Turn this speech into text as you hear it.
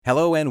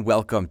Hello and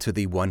welcome to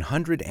the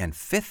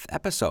 105th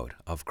episode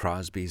of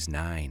Crosby's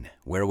Nine,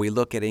 where we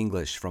look at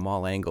English from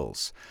all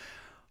angles.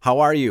 How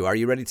are you? Are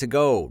you ready to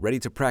go? Ready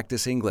to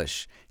practice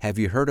English? Have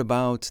you heard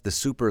about the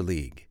Super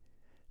League?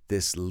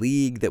 This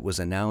league that was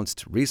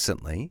announced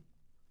recently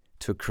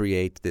to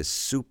create this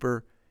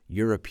super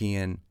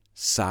European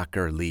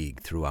soccer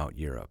league throughout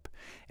Europe.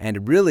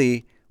 And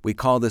really, we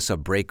call this a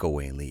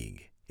breakaway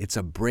league. It's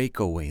a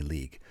breakaway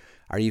league.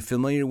 Are you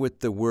familiar with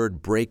the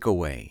word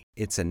breakaway?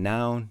 It's a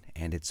noun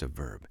and it's a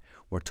verb.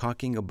 We're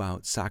talking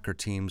about soccer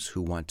teams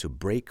who want to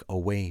break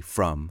away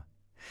from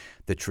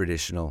the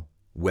traditional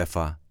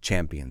UEFA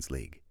Champions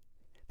League.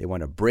 They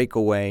want to break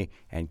away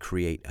and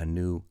create a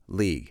new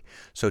league.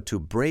 So to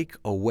break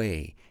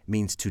away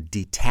means to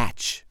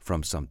detach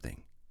from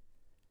something.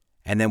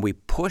 And then we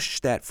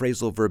push that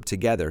phrasal verb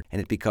together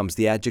and it becomes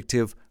the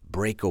adjective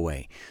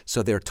breakaway.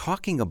 So they're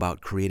talking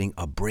about creating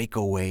a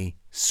breakaway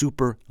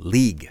super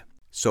league.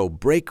 So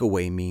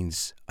breakaway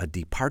means a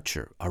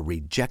departure, a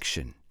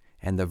rejection,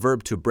 and the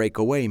verb to break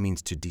away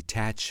means to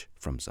detach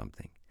from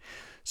something.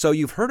 So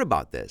you've heard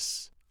about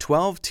this.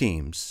 12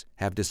 teams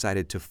have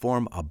decided to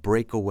form a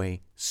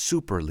breakaway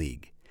super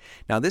league.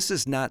 Now this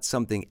is not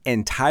something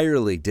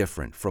entirely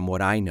different from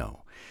what I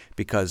know,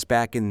 because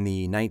back in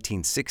the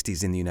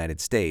 1960s in the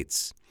United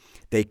States,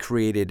 they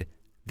created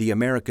the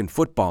American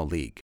Football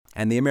League.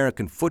 And the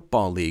American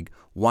Football League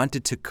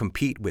wanted to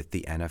compete with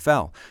the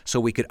NFL. So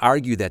we could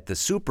argue that the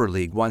Super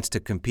League wants to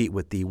compete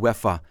with the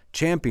UEFA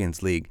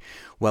Champions League.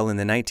 Well, in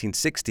the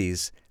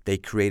 1960s, they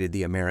created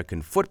the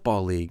American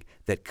Football League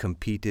that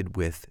competed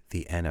with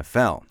the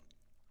NFL.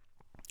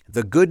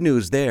 The good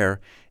news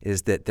there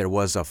is that there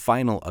was a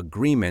final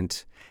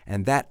agreement,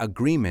 and that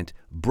agreement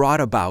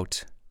brought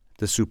about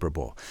the Super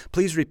Bowl.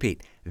 Please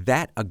repeat,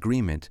 that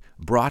agreement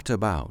brought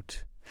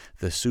about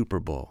the Super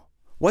Bowl.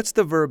 What's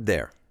the verb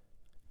there?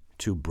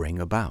 To bring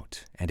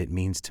about, and it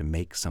means to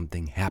make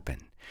something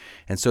happen.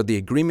 And so the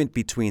agreement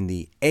between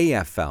the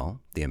AFL,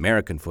 the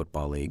American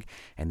Football League,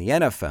 and the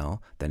NFL,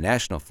 the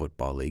National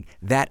Football League,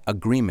 that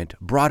agreement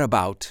brought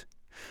about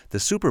the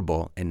Super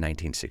Bowl in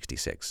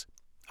 1966.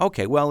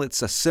 Okay, well,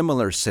 it's a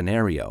similar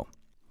scenario,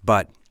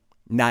 but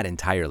not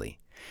entirely.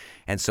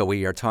 And so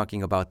we are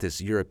talking about this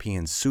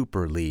European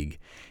Super League,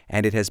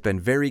 and it has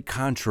been very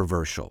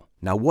controversial.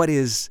 Now, what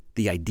is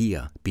the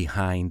idea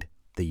behind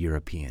the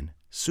European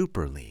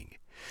Super League?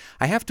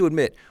 I have to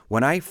admit,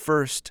 when I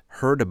first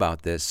heard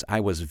about this, I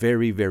was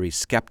very, very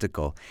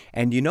skeptical.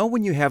 And you know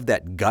when you have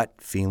that gut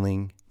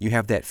feeling, you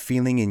have that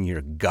feeling in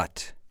your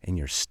gut, in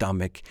your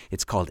stomach,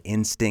 it's called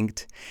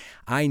instinct.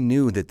 I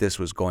knew that this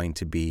was going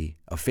to be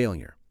a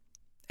failure.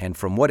 And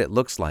from what it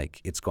looks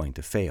like, it's going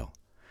to fail.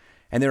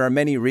 And there are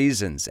many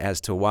reasons as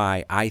to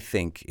why I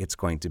think it's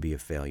going to be a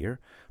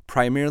failure,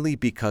 primarily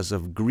because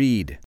of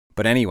greed.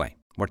 But anyway,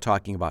 we're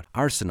talking about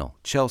Arsenal,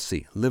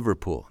 Chelsea,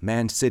 Liverpool,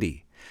 Man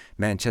City,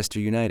 Manchester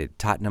United,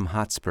 Tottenham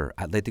Hotspur,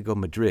 Atletico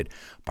Madrid,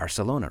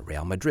 Barcelona,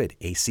 Real Madrid,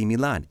 AC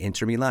Milan,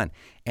 Inter Milan,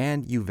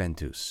 and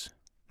Juventus.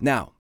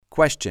 Now,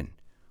 question,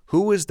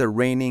 who is the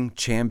reigning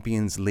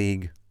Champions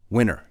League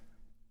winner?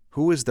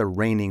 Who is the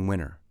reigning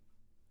winner?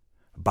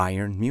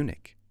 Bayern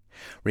Munich.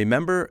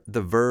 Remember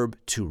the verb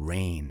to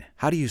reign.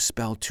 How do you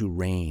spell to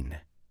reign?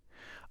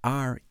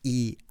 R-E-I-G-N.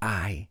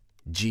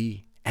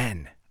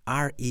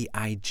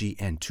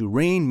 R-E-I-G-N. To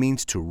reign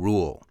means to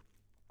rule.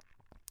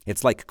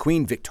 It's like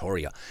Queen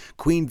Victoria.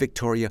 Queen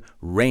Victoria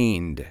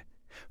reigned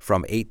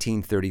from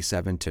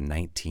 1837 to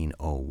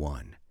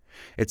 1901.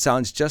 It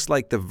sounds just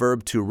like the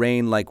verb to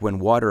rain, like when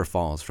water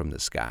falls from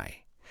the sky.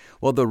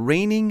 Well, the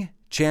reigning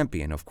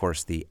champion, of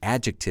course, the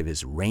adjective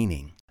is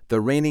reigning. The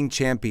reigning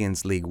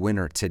Champions League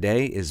winner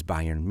today is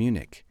Bayern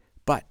Munich.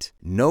 But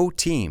no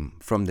team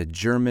from the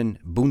German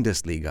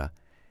Bundesliga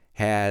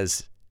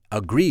has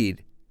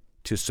agreed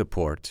to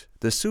support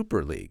the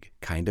Super League.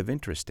 Kind of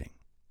interesting.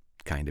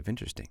 Kind of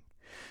interesting.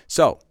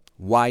 So,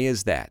 why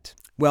is that?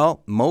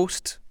 Well,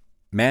 most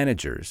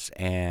managers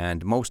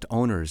and most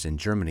owners in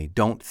Germany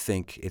don't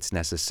think it's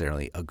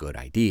necessarily a good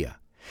idea.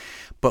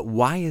 But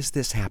why is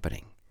this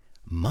happening?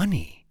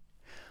 Money.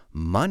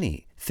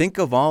 Money. Think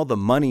of all the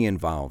money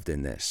involved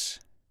in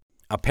this.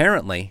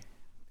 Apparently,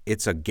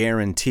 it's a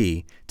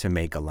guarantee to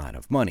make a lot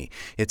of money.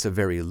 It's a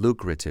very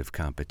lucrative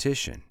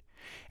competition.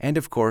 And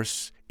of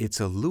course, it's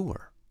a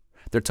lure.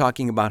 They're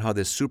talking about how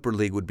this Super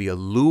League would be a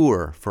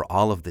lure for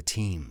all of the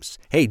teams.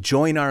 Hey,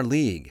 join our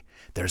league.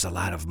 There's a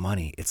lot of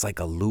money. It's like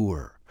a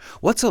lure.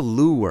 What's a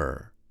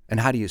lure? And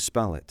how do you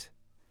spell it?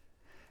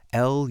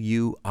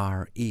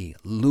 L-U-R-E,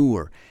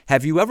 lure.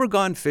 Have you ever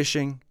gone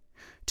fishing?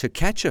 To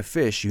catch a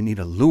fish, you need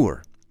a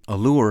lure. A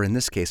lure, in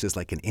this case, is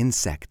like an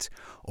insect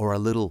or a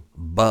little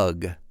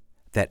bug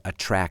that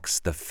attracts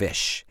the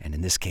fish. And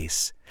in this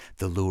case,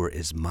 the lure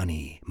is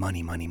money,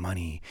 money, money,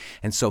 money.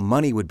 And so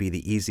money would be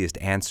the easiest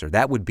answer.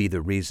 That would be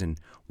the reason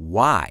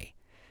why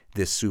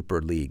this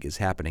Super League is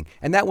happening.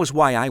 And that was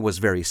why I was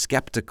very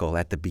skeptical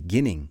at the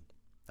beginning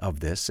of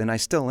this, and I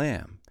still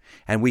am.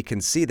 And we can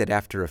see that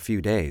after a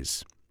few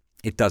days,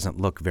 it doesn't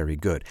look very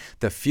good.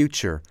 The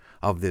future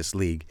of this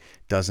league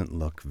doesn't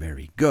look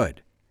very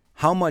good.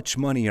 How much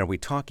money are we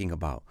talking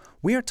about?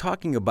 We are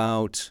talking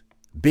about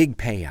big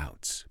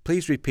payouts.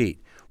 Please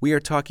repeat. We are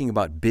talking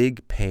about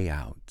big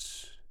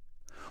payouts.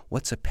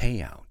 What's a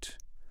payout?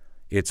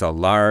 It's a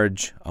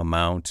large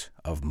amount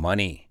of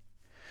money.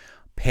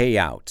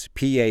 Payout,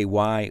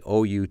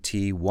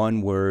 P-A-Y-O-U-T,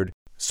 one word.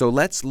 So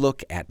let's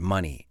look at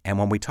money. And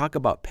when we talk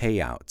about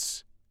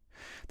payouts,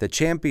 the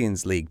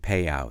Champions League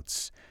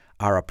payouts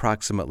are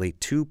approximately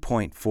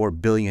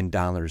 $2.4 billion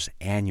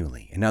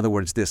annually. In other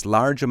words, this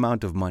large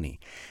amount of money,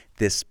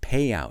 this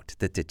payout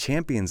that the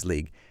Champions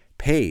League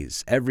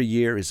pays every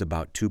year is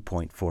about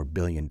 $2.4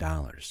 billion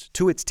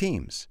to its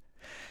teams.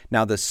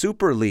 Now, the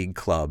Super League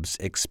clubs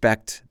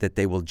expect that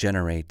they will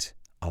generate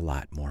a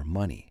lot more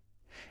money.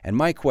 And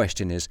my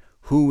question is,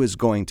 who is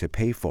going to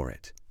pay for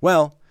it?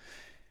 Well,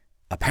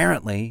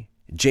 apparently,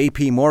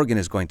 J.P. Morgan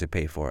is going to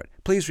pay for it.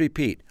 Please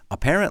repeat.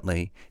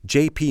 Apparently,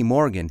 J.P.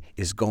 Morgan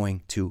is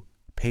going to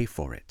pay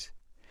for it.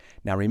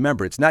 Now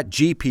remember, it's not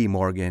G.P.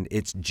 Morgan,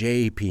 it's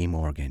J.P.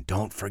 Morgan.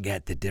 Don't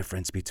forget the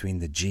difference between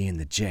the G and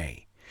the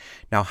J.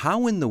 Now,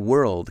 how in the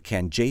world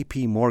can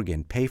J.P.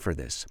 Morgan pay for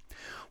this?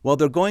 Well,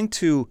 they're going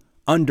to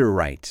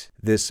underwrite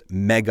this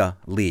mega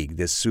league,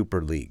 this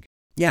super league.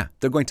 Yeah,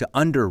 they're going to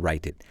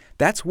underwrite it.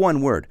 That's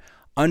one word.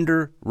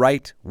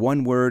 Underwrite,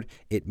 one word.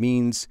 It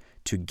means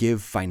to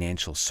give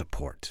financial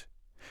support,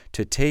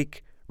 to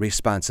take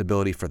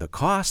responsibility for the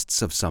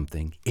costs of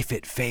something if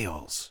it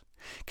fails.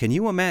 Can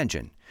you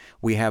imagine?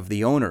 We have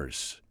the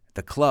owners,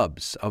 the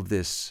clubs of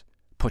this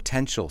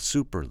potential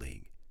super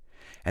league,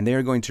 and they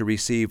are going to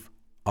receive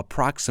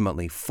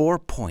approximately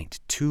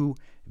 $4.2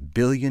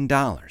 billion,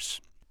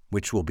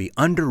 which will be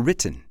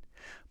underwritten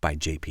by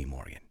J.P.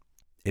 Morgan.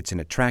 It's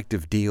an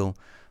attractive deal,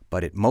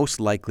 but it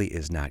most likely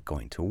is not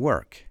going to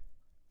work.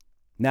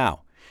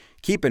 Now,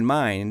 keep in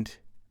mind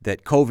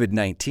that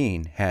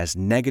COVID-19 has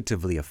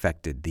negatively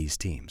affected these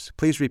teams.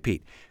 Please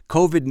repeat,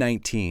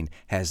 COVID-19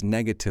 has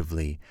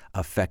negatively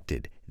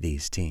affected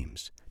these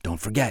teams. Don't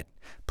forget,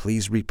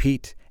 please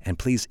repeat and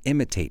please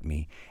imitate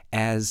me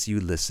as you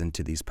listen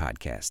to these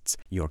podcasts.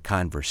 Your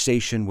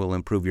conversation will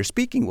improve, your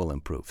speaking will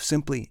improve.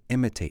 Simply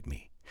imitate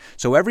me.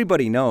 So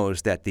everybody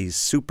knows that these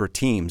super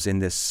teams in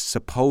this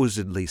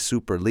supposedly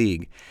super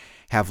league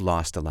have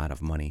lost a lot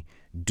of money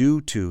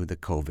due to the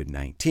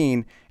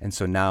COVID-19, and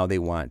so now they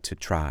want to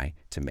try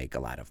to make a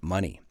lot of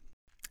money.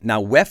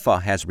 Now,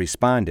 UEFA has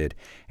responded,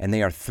 and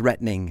they are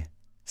threatening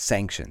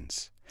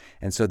sanctions.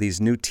 And so these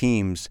new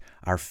teams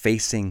are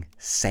facing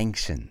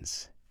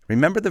sanctions.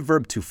 Remember the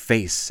verb to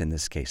face in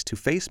this case. To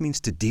face means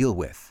to deal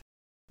with.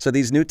 So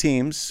these new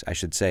teams, I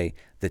should say,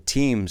 the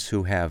teams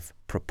who have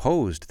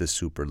proposed the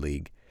Super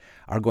League,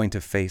 are going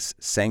to face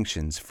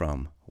sanctions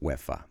from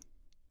UEFA.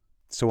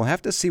 So we'll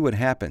have to see what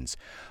happens.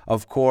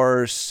 Of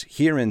course,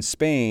 here in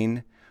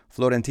Spain,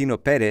 Florentino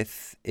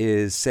Perez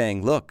is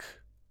saying, look,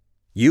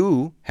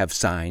 you have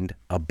signed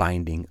a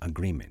binding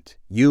agreement.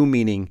 You,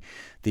 meaning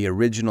the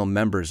original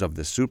members of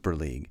the Super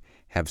League,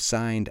 have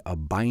signed a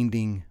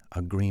binding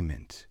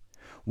agreement.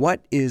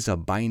 What is a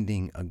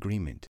binding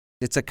agreement?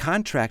 It's a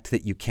contract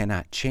that you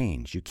cannot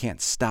change. You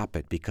can't stop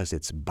it because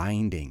it's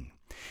binding.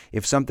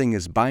 If something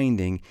is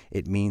binding,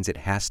 it means it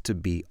has to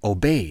be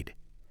obeyed.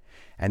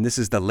 And this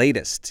is the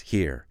latest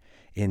here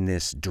in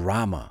this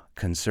drama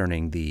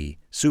concerning the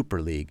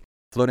Super League.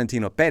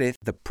 Florentino Perez,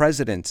 the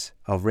president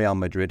of Real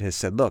Madrid, has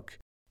said, look,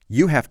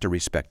 you have to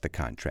respect the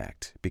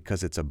contract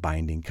because it's a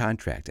binding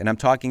contract. And I'm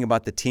talking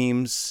about the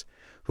teams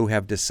who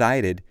have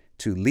decided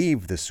to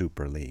leave the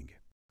Super League.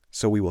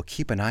 So we will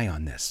keep an eye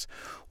on this.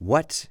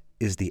 What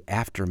is the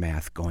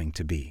aftermath going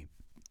to be?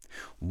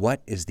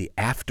 What is the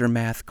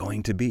aftermath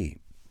going to be?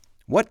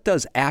 What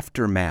does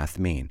aftermath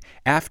mean?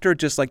 After,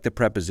 just like the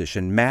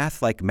preposition,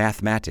 math like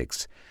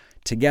mathematics.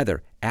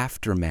 Together,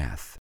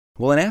 aftermath.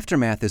 Well, an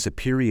aftermath is a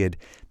period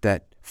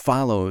that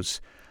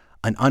follows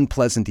an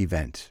unpleasant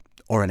event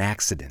or an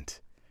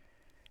accident.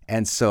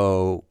 And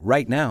so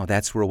right now,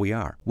 that's where we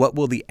are. What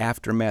will the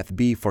aftermath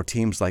be for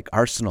teams like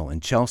Arsenal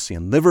and Chelsea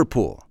and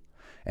Liverpool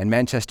and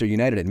Manchester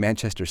United and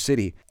Manchester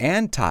City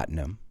and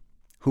Tottenham,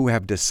 who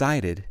have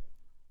decided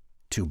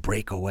to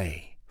break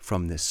away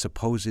from this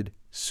supposed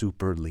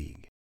Super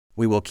League?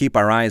 We will keep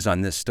our eyes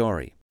on this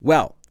story.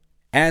 Well,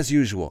 as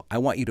usual, I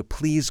want you to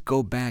please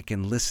go back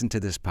and listen to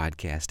this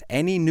podcast.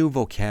 Any new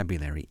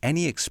vocabulary,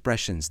 any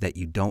expressions that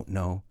you don't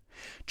know,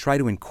 try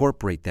to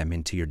incorporate them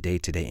into your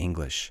day-to-day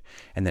English,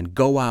 and then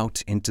go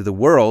out into the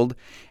world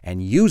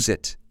and use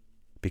it,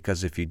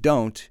 because if you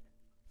don't,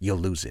 you'll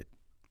lose it.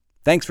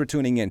 Thanks for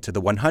tuning in to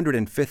the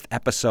 105th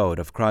episode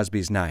of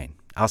Crosby's 9.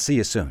 I'll see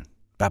you soon.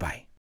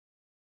 Bye-bye.